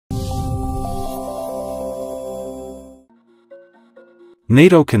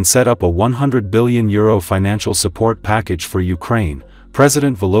NATO can set up a €100 billion financial support package for Ukraine,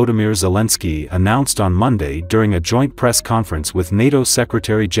 President Volodymyr Zelenskiy announced on Monday during a joint press conference with NATO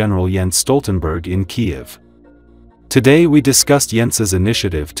Secretary-General Jens Stoltenberg in Kiev. Today we discussed Jens's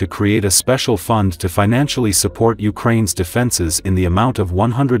initiative to create a special fund to financially support Ukraine's defenses in the amount of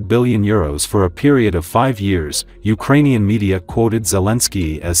 €100 billion for a period of 5 years, Ukrainian media quoted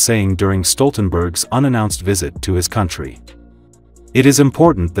Zelensky as saying during Stoltenberg's unannounced visit to his country. It is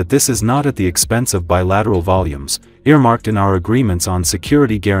important that this is not at the expense of bilateral volumes, earmarked in our agreements on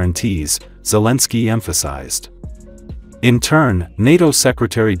security guarantees, Zelensky emphasized. In turn, NATO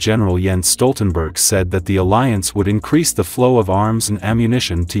Secretary-General Jens Stoltenberg said that the alliance would increase the flow of arms and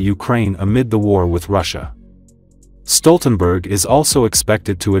ammunition to Ukraine amid the war with Russia. Stoltenberg is also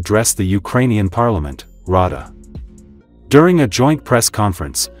expected to address the Ukrainian Parliament, Rada. During a joint press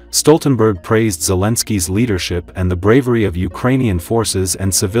conference, Stoltenberg praised Zelenskyy's leadership and the bravery of Ukrainian forces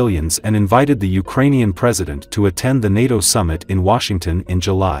and civilians and invited the Ukrainian President to attend the NATO Summit in Washington in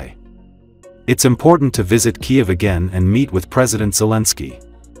July. It's important to visit Kiev again and meet with President Zelensky.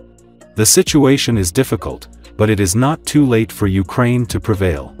 The situation is difficult, but it is not too late for Ukraine to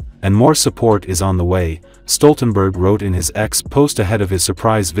prevail, and more support is on the way, Stoltenberg wrote in his X post ahead of his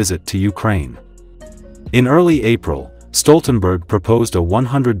surprise visit to Ukraine. In early April, Stoltenberg proposed a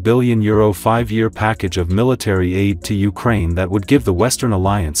 €100 billion 5-year package of military aid to Ukraine that would give the Western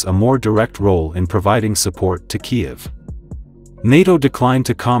alliance a more direct role in providing support to Kiev. NATO declined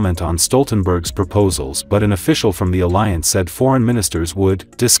to comment on Stoltenberg's proposals, but an official from the alliance said foreign ministers would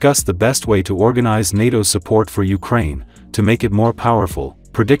discuss the best way to organize NATO's support for Ukraine, to make it more powerful,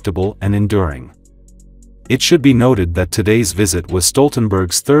 predictable and enduring. It should be noted that today's visit was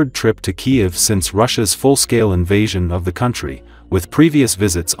Stoltenberg's third trip to Kiev since Russia's full-scale invasion of the country, with previous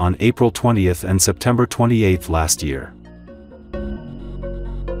visits on April 20 and September 28 last year.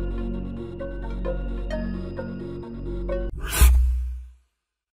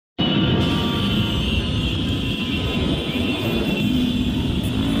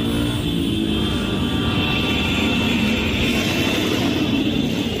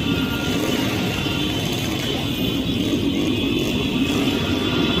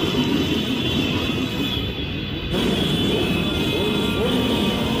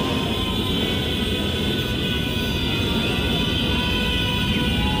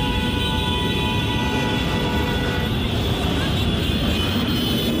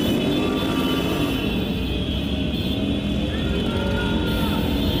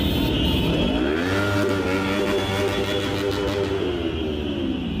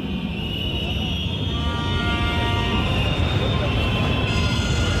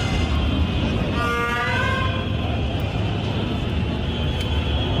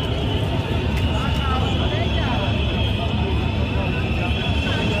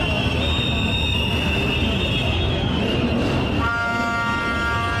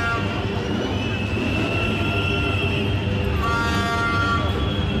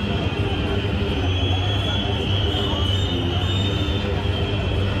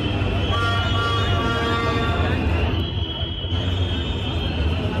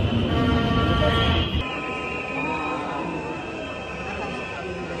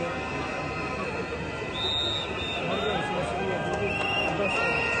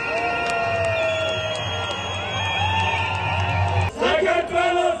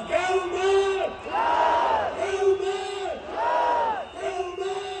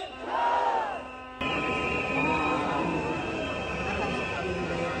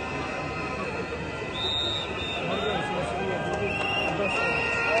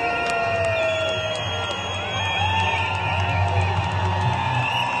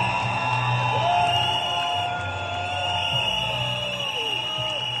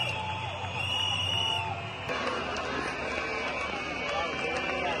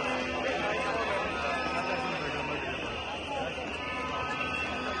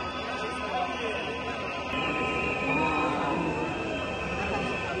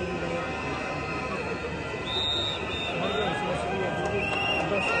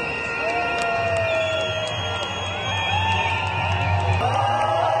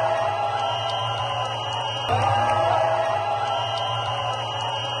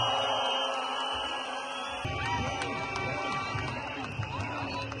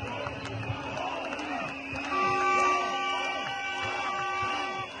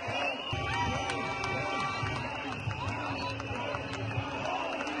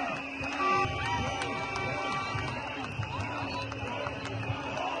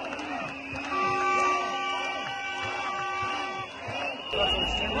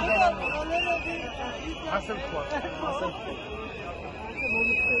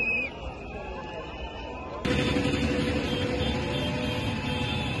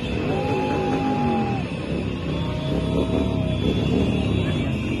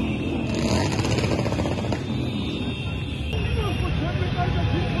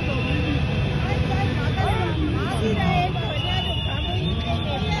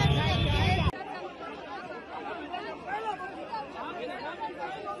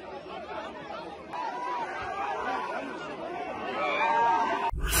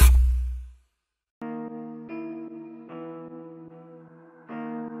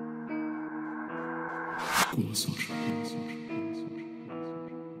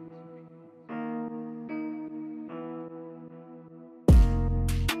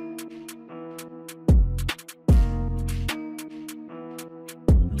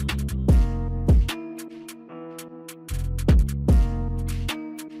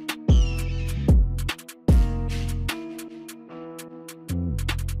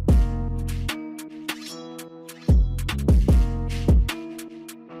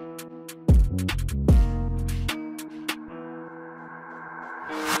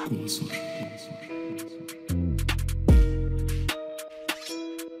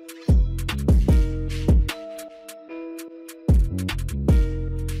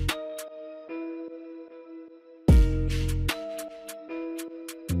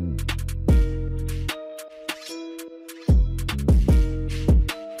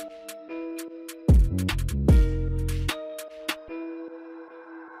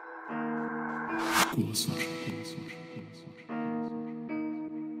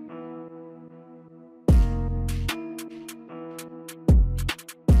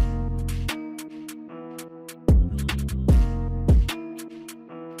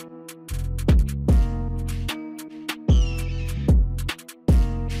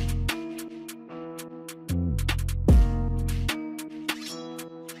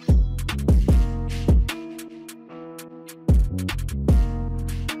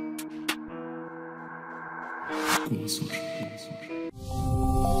 голосуй.